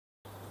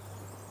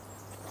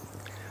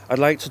I'd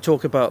like to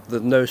talk about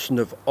the notion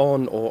of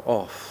on or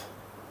off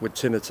with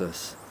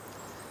tinnitus.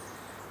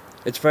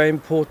 It's very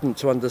important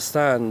to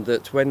understand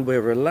that when we're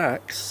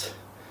relaxed,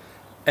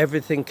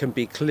 everything can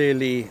be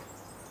clearly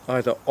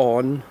either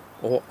on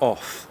or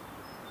off.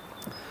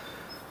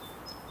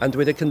 And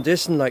with a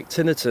condition like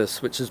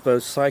tinnitus, which is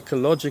both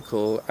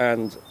psychological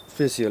and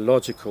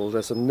physiological,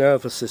 there's a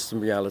nervous system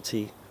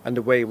reality and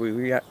the way we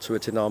react to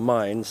it in our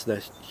minds.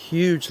 They're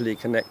hugely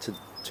connected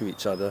to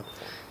each other.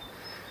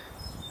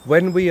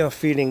 When we are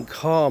feeling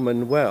calm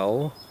and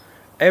well,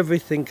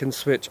 everything can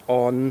switch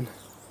on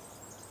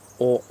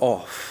or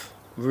off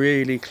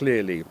really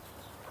clearly.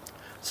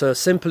 So a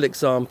simple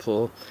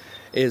example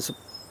is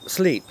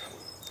sleep.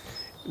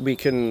 We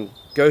can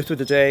go through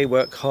the day,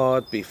 work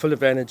hard, be full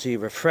of energy,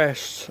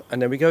 refreshed,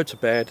 and then we go to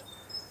bed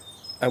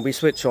and we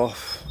switch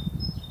off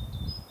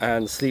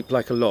and sleep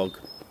like a log.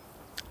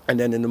 And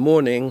then in the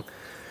morning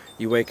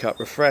you wake up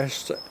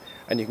refreshed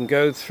and you can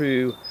go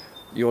through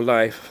your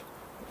life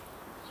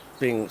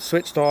being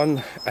switched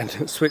on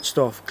and switched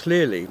off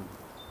clearly.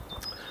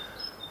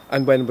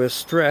 And when we're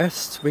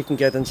stressed, we can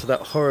get into that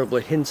horrible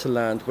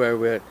hinterland where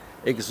we're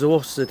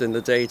exhausted in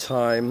the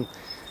daytime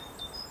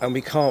and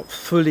we can't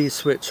fully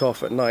switch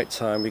off at night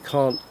time. We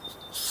can't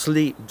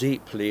sleep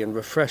deeply and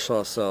refresh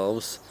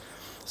ourselves,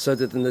 so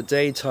that in the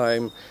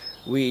daytime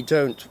we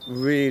don't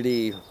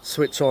really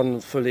switch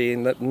on fully,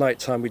 and at night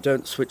time we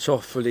don't switch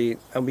off fully,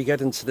 and we get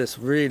into this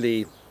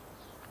really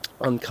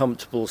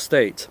uncomfortable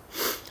state.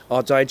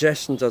 Our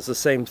digestion does the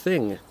same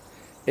thing.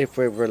 If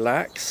we're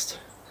relaxed,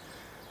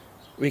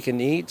 we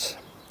can eat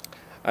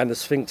and the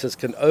sphincters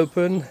can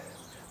open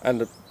and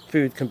the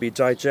food can be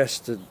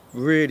digested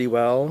really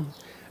well,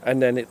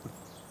 and then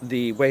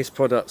the waste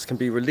products can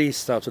be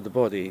released out of the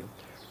body.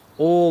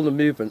 All the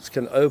movements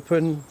can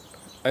open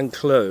and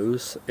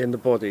close in the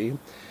body,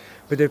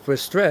 but if we're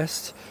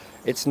stressed,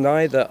 it's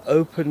neither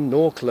open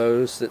nor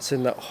closed. It's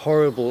in that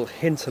horrible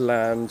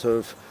hinterland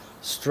of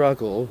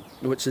struggle,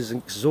 which is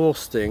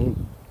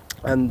exhausting,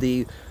 and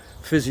the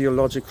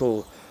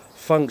physiological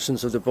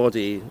functions of the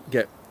body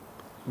get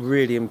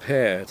really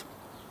impaired.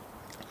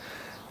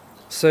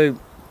 So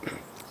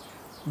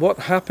what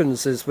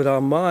happens is, with our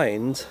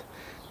mind,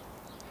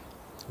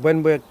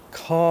 when we're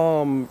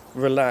calm,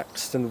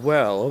 relaxed and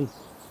well,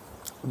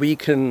 we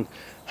can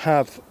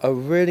have a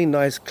really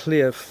nice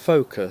clear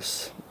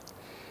focus,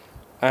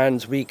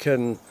 and we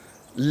can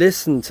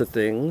listen to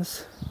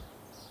things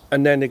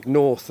and then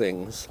ignore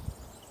things.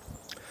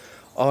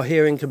 Our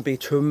hearing can be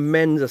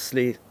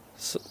tremendously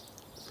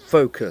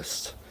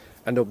focused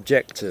and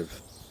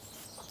objective.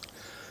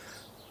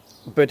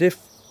 But if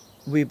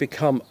we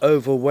become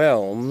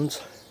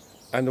overwhelmed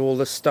and all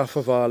the stuff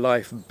of our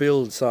life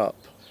builds up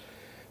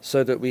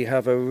so that we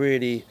have a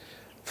really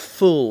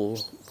full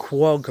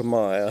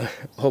quagmire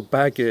or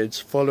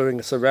baggage following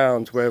us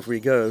around wherever we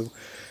go,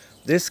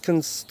 this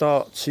can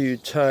start to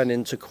turn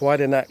into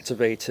quite an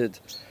activated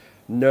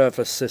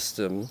nervous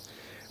system,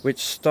 which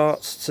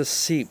starts to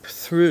seep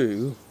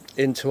through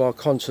into our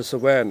conscious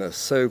awareness.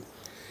 So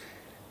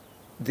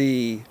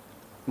the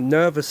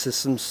nervous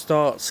system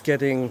starts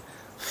getting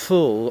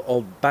full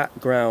of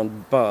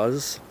background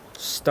buzz,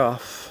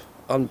 stuff,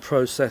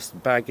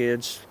 unprocessed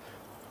baggage,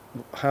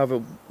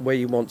 however way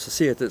you want to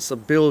see it. It's a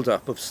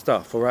build-up of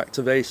stuff or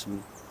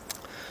activation.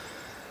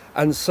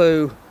 And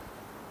so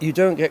you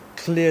don't get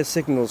clear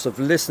signals of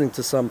listening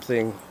to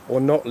something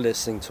or not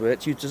listening to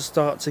it. You just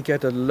start to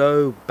get a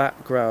low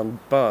background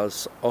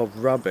buzz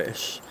of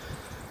rubbish,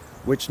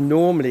 which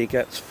normally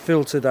gets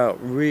filtered out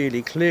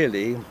really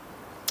clearly,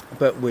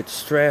 but with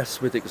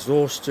stress, with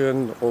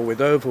exhaustion or with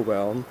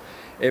overwhelm,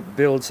 it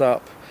builds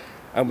up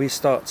and we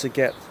start to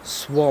get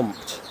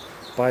swamped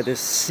by this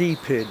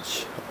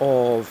seepage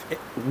of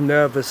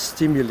nervous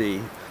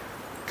stimuli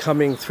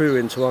coming through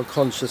into our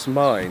conscious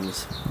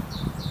minds.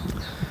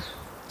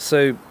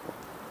 So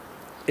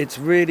it's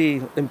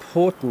really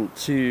important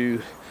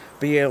to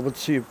be able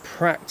to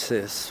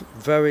practice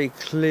very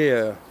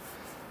clear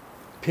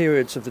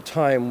periods of the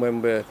time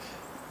when we're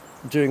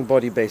doing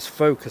body-based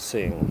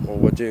focusing, or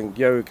we're doing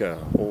yoga,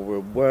 or we're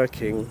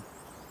working,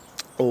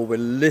 or we're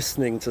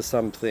listening to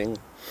something,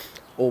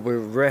 or we're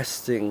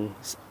resting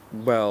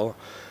well.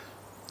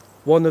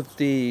 One of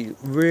the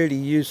really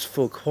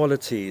useful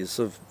qualities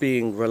of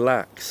being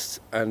relaxed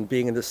and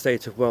being in a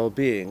state of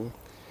well-being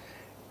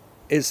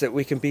is that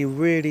we can be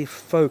really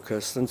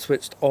focused and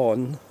switched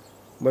on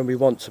when we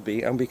want to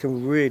be, and we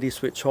can really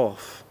switch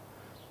off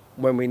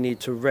when we need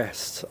to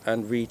rest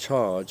and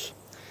recharge.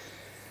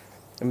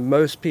 And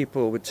most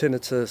people with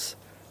tinnitus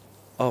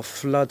are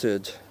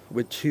flooded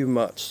with too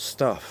much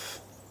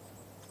stuff.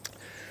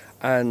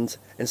 And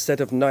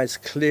instead of nice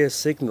clear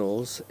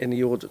signals in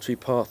the auditory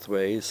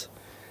pathways,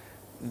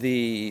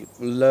 the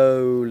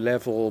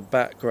low-level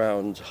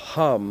background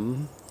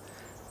hum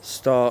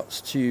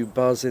starts to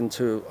buzz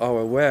into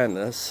our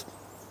awareness,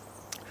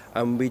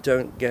 and we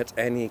don't get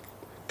any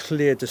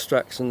clear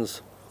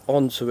distractions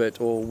onto it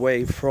or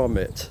away from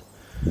it.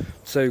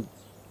 So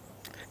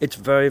it's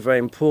very, very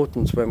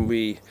important when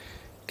we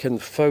can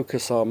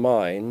focus our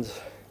mind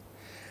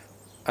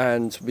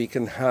and we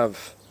can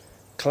have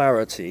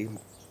clarity.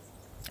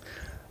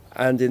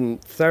 And in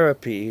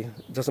therapy,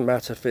 it doesn't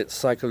matter if it's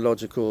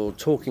psychological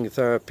talking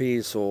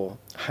therapies or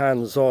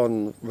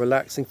hands-on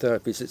relaxing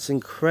therapies, it's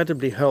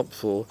incredibly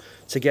helpful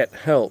to get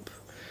help.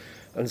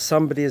 And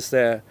somebody is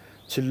there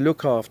to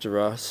look after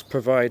us,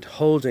 provide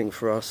holding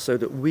for us so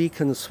that we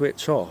can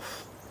switch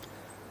off.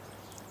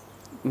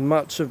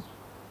 Much of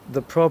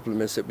the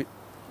problem is that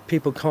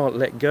people can't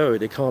let go,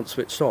 they can't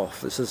switch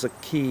off. This is a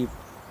key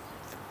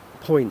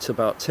point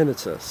about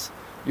tinnitus.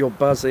 You're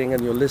buzzing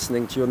and you're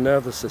listening to your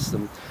nervous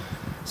system.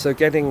 So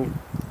getting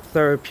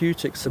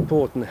therapeutic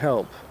support and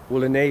help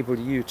will enable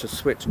you to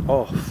switch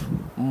off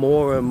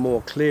more and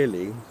more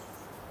clearly,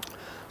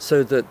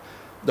 so that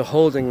the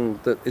holding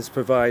that is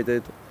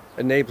provided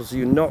enables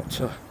you not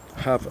to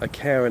have a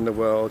care in the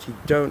world. You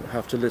don't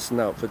have to listen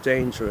out for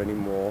danger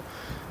anymore.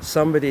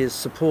 Somebody is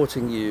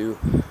supporting you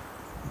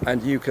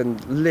and you can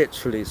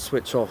literally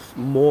switch off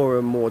more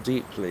and more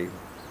deeply.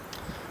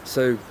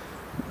 So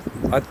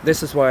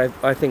this is why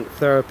I think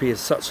therapy is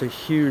such a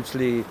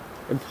hugely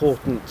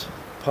important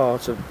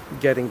part of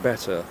getting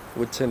better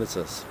with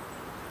tinnitus.